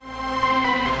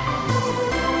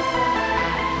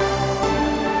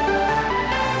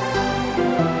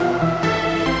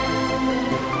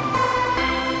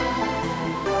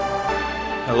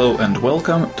Hello and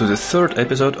welcome to the third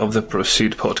episode of the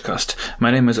Proceed podcast. My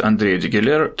name is Andrei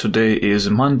Digeler. Today is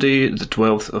Monday, the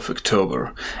 12th of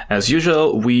October. As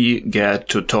usual, we get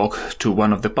to talk to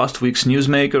one of the past week's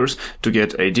newsmakers to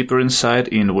get a deeper insight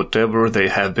in whatever they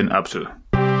have been up to.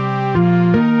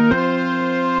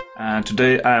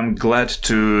 Today I'm glad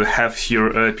to have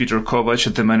here Peter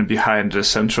Kovac, the man behind the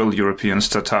Central European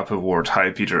Startup Award.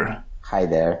 Hi, Peter. Hi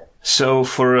there. So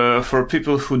for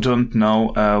people who don't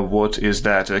know, what is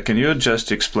that? Can you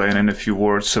just explain in a few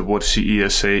words what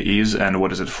CESA is and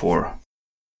what is it for?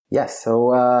 Yes,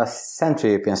 so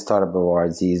Central European Startup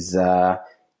Awards is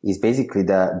basically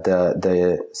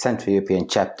the Central European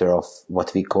chapter of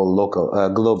what we call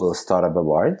Global Startup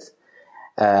Awards.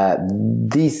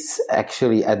 This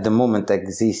actually at the moment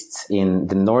exists in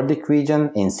the Nordic region,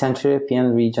 in Central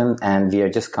European region, and we are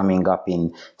just coming up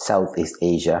in Southeast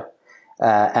Asia.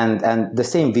 And the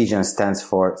same vision stands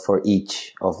for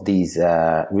each of these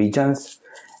regions,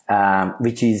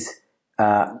 which is,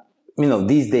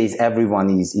 these days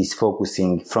everyone is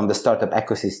focusing from the startup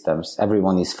ecosystems.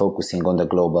 Everyone is focusing on the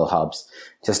global hubs,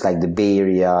 just like the Bay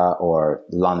Area or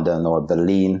London or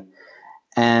Berlin.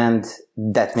 And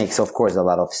that makes, of course, a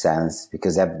lot of sense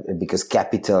because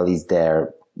capital is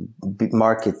there,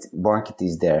 market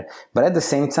is there. But at the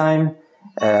same time,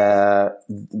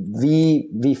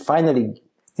 we finally,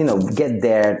 get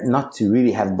there not to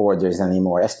really have borders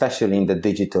anymore, especially in the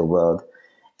digital world.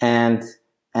 And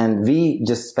we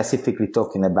just specifically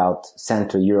talking about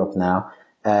Central Europe now,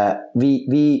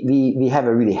 we have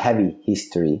a really heavy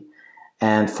history.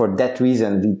 And for that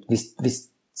reason, we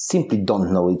simply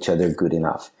don't know each other good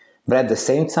enough. But at the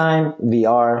same time, we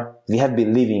have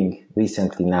been living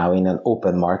recently now in an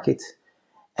open market,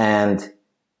 and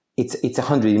it's a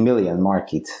 100 million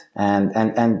market. And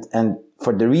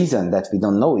for the reason that we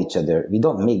don't know each other, we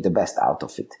don't make the best out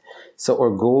of it. So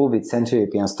our goal with Central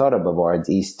European Startup Awards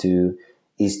is to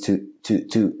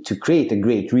create a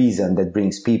great reason that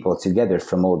brings people together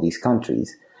from all these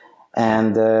countries.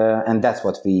 And that's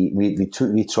what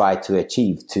we try to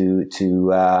achieve, to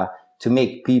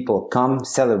make people come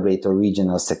celebrate our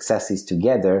regional successes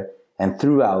together. And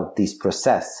throughout this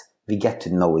process, we get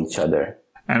to know each other.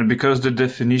 And because the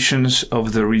definitions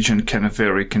of the region can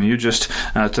vary, can you just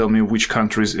tell me which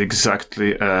countries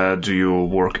exactly do you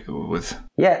work with?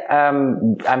 Yeah,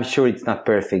 I'm sure it's not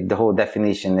perfect, the whole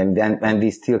definition. And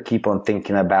we still keep on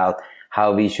thinking about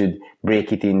how we should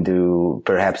break it into,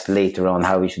 perhaps later on,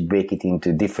 how we should break it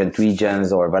into different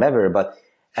regions or whatever. But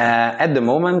at the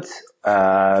moment,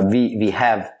 we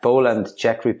have Poland,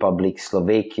 Czech Republic,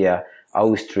 Slovakia,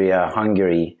 Austria,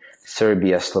 Hungary,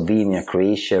 Serbia, Slovenia,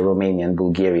 Croatia, Romania, and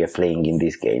Bulgaria playing in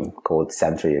this game called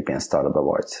Central European Startup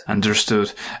Awards.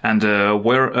 Understood. And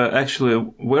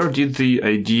where did the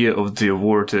idea of the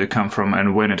award come from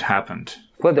and when it happened?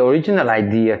 Well, the original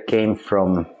idea came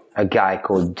from a guy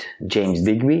called James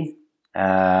Digby.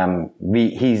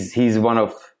 He's one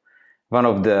of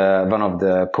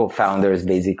the co-founders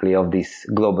basically of this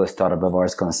Global Startup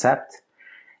Awards concept.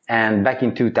 And back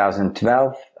in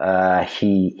 2012,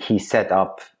 he set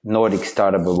up Nordic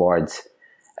Startup Awards,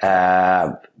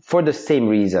 for the same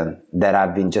reason that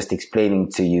I've been just explaining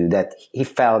to you, that he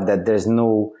felt that there's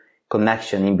no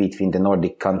connection in between the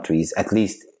Nordic countries, at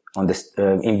least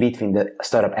in between the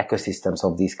startup ecosystems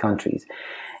of these countries.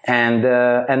 And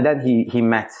then he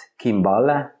met Kim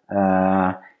Balle,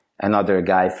 another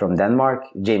guy from Denmark.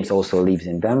 James also lives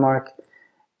in Denmark.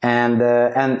 And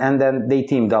then they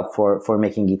teamed up for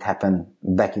making it happen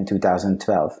back in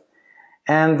 2012.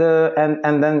 And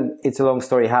then it's a long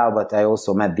story how, but I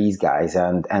also met these guys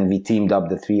and we teamed up,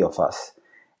 the three of us,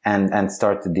 and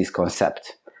started this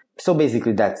concept. So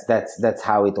basically that's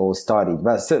how it all started.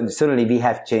 But certainly we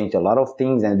have changed a lot of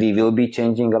things, and we will be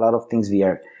changing a lot of things. We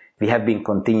have been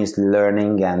continuously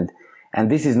learning, and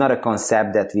this is not a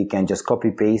concept that we can just copy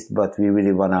paste, but we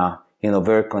really wanna,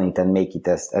 work on it and make it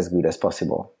as good as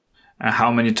possible. How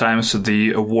many times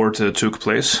the award took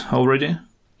place already?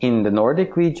 In the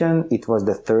Nordic region, it was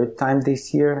the third time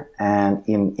this year, and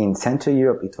in Central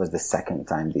Europe, it was the second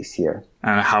time this year.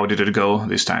 And how did it go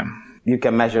this time? You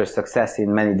can measure success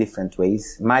in many different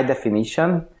ways. My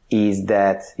definition is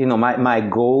that, my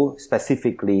goal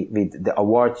specifically with the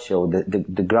award show,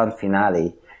 the grand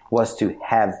finale, was to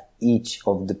have each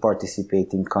of the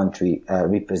participating country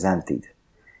represented.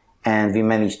 And we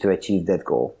managed to achieve that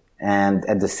goal. And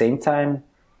at the same time,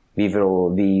 we were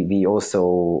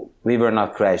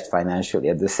not crushed financially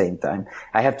at the same time.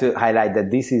 I have to highlight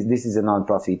that this is a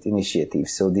non-profit initiative.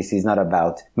 So this is not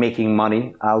about making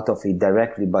money out of it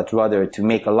directly, but rather to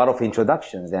make a lot of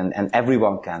introductions, and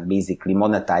everyone can basically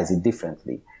monetize it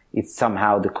differently. it's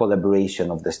somehow the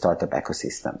collaboration of the startup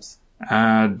ecosystems.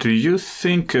 Do you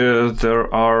think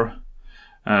there are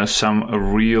some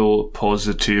real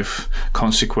positive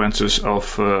consequences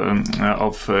of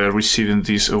receiving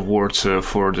these awards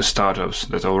for the startups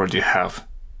that already have?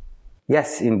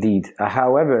 Yes, indeed.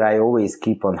 However, I always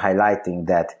keep on highlighting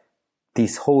that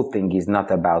this whole thing is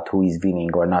not about who is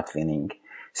winning or not winning.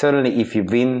 Certainly, if you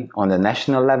win on a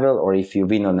national level or if you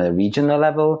win on a regional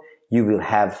level, you will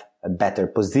have a better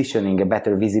positioning, a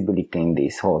better visibility in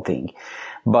this whole thing.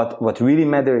 But what really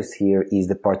matters here is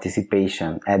the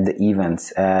participation at the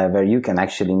events, where you can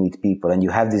actually meet people and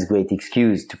you have this great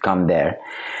excuse to come there.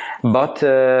 But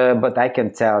I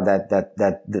can tell that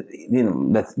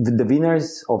the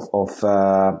winners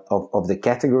of the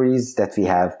categories that we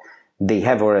have, they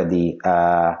have already,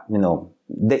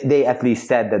 they at least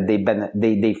said that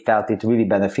they felt it really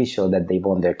beneficial that they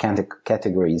won their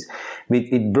categories.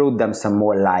 It brought them some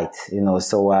more light,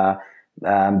 so,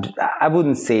 I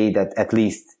wouldn't say that at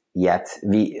least yet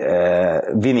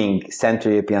winning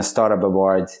Central European Startup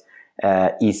Awards,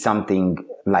 is something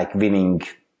like winning,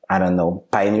 I don't know,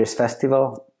 Pioneers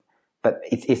Festival. But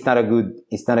it's not a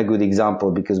good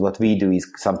example because what we do is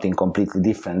something completely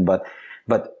different. But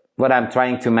what I'm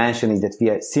trying to mention is that we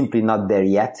are simply not there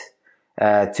yet,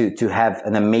 to have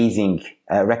an amazing,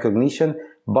 recognition.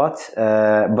 But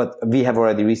we have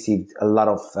already received a lot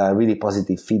of, really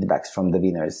positive feedbacks from the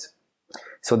winners.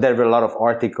 So there were a lot of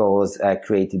articles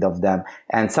created of them,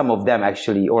 and some of them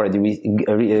actually already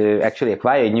actually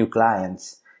acquired new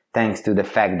clients thanks to the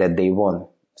fact that they won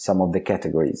some of the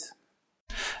categories.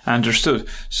 Understood.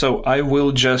 So I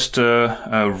will just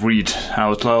read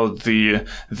out loud the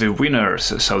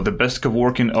winners. So the best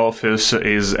co-working office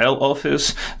is L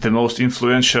Office. The most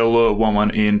influential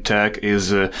woman in tech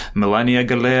is Melania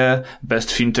Galea. Best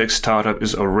fintech startup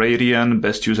is Aurelian.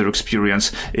 Best user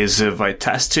experience is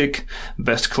Vitastic.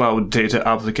 Best cloud data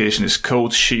application is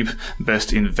CodeShip.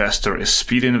 Best investor is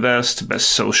SpeedInvest.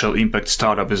 Best social impact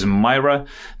startup is Myra.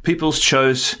 People's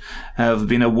Choice have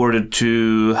been awarded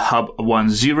to Hub10,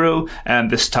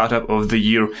 and the startup of the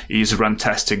year is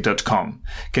Runtastic.com.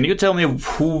 Can you tell me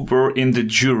who were in the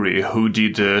jury? Who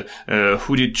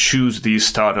did choose these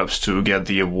startups to get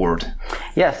the award?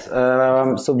 Yes,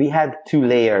 so we had two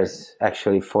layers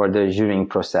actually for the jurying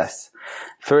process.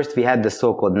 First, we had the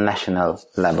so-called national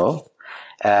level,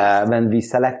 when we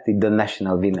selected the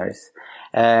national winners.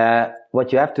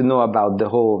 What you have to know about the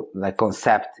whole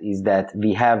concept is that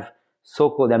we have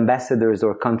so-called ambassadors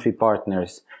or country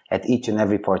partners at each and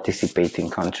every participating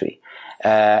country.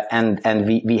 And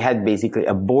we had basically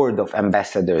a board of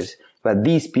ambassadors, but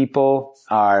these people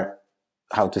are,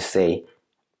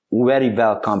 very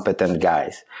well competent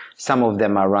guys. Some of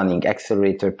them are running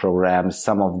accelerator programs.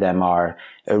 Some of them are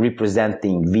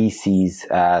representing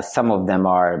VCs. Some of them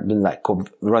are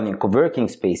running co-working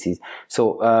spaces.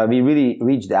 So, we really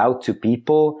reached out to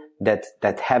people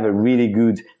that have a really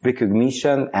good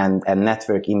recognition and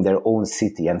network in their own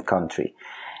city and country.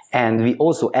 And we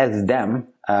also asked them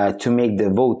to make the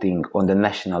voting on the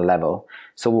national level.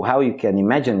 So how you can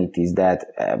imagine it is that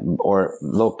our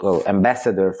local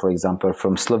ambassador, for example,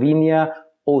 from Slovenia,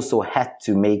 also had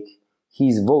to make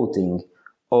his voting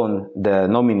on the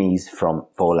nominees from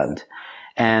Poland.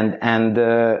 And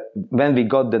when we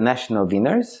got the national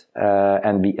winners,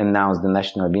 and we announced the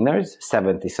national winners,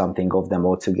 70 something of them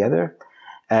altogether,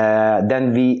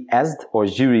 then we asked our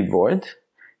jury board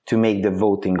to make the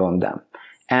voting on them.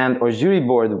 And our jury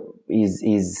board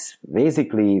is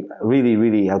basically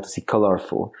really,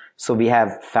 colorful. So we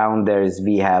have founders,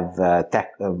 we have one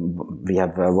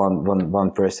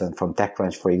person from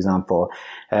TechCrunch, for example.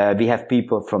 We have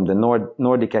people from the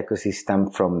Nordic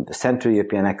ecosystem, from the Central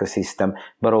European ecosystem,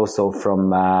 but also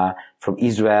from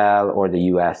Israel or the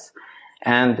US.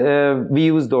 And we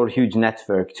used our huge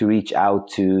network to reach out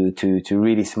to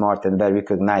really smart and well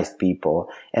recognized people,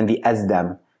 and we asked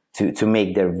them to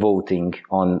make their voting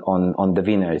on the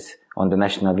winners, on the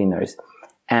national winners.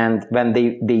 And when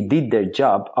they did their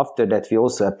job, after that we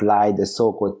also applied the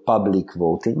so-called public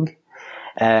voting.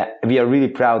 We are really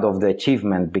proud of the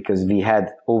achievement because we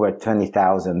had over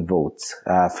 20,000 votes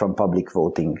from public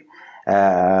voting.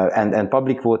 And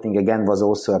public voting again was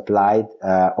also applied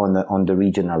on the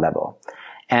regional level.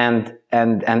 And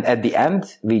at the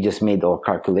end we just made our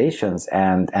calculations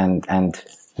and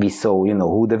we saw,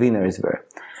 who the winners were.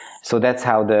 So that's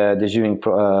how the jurying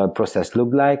process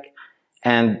looked like.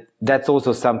 And that's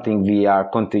also something we are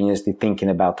continuously thinking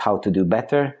about how to do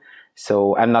better.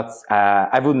 So I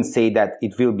wouldn't say that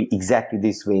it will be exactly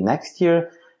this way next year,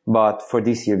 but for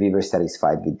this year we were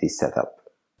satisfied with this setup.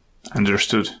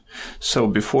 Understood. So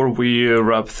before we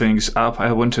wrap things up,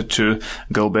 I wanted to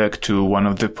go back to one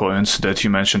of the points that you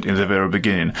mentioned in the very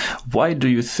beginning. Why do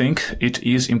you think it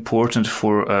is important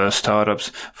for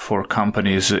startups, for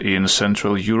companies in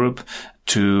Central Europe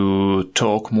to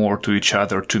talk more to each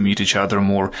other, to meet each other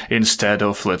more, instead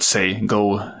of, let's say,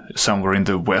 go somewhere in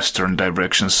the Western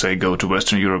direction, say go to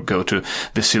Western Europe, go to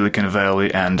the Silicon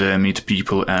Valley and meet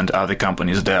people and other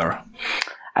companies there?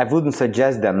 I wouldn't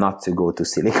suggest them not to go to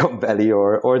Silicon Valley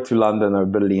or to London or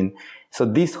Berlin. So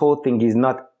this whole thing is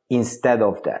not instead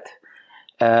of that.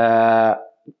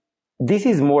 This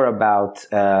is more about,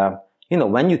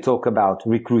 when you talk about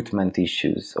recruitment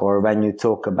issues or when you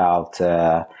talk about,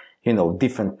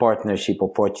 different partnership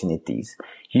opportunities,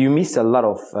 you miss a lot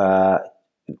of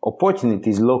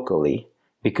opportunities locally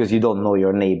because you don't know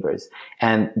your neighbors.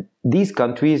 And these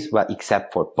countries, well,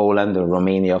 except for Poland or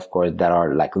Romania, of course, that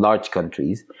are like large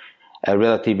countries,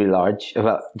 relatively large.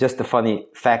 Well, just a funny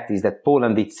fact is that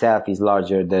Poland itself is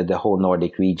larger than the whole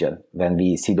Nordic region when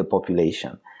we see the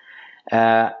population.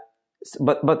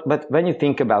 But when you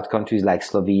think about countries like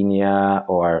Slovenia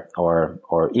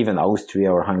or even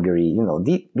Austria or Hungary,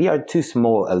 we are too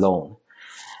small alone.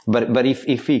 But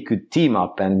if we could team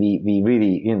up and we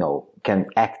really, can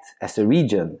act as a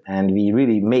region and we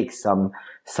really make some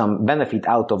benefit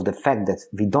out of the fact that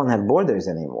we don't have borders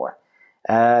anymore,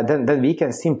 then we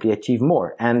can simply achieve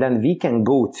more. And then we can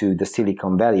go to the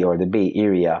Silicon Valley or the Bay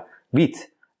Area with,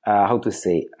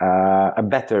 a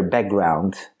better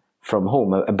background from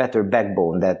home, a better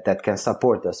backbone that can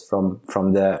support us from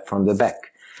the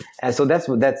back. And so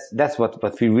that's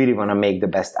what we really want to make the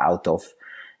best out of.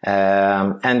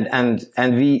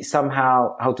 And we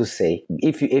somehow,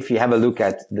 if you have a look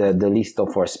at the list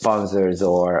of our sponsors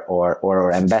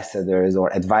or ambassadors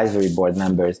or advisory board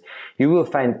members, you will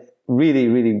find really,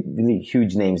 really, really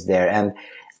huge names there. And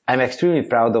I'm extremely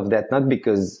proud of that, not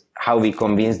because how we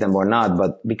convince them or not,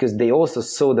 but because they also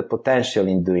saw the potential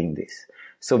in doing this.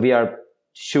 So we are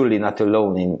surely not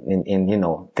alone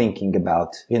in thinking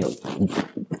about,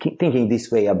 thinking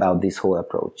this way about this whole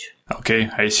approach. Okay,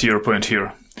 I see your point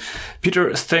here.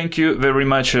 Peter, thank you very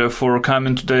much for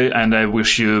coming today, and I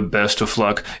wish you best of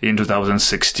luck in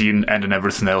 2016 and in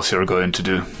everything else you're going to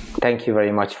do. Thank you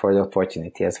very much for the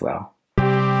opportunity as well.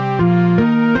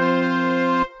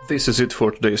 This is it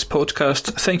for today's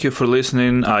podcast. Thank you for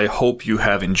listening. I hope you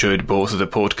have enjoyed both the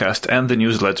podcast and the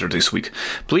newsletter this week.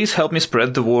 Please help me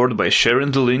spread the word by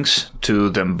sharing the links to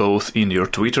them both in your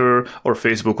Twitter or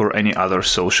Facebook or any other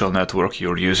social network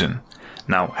you're using.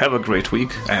 Now, have a great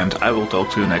week, and I will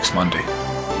talk to you next Monday.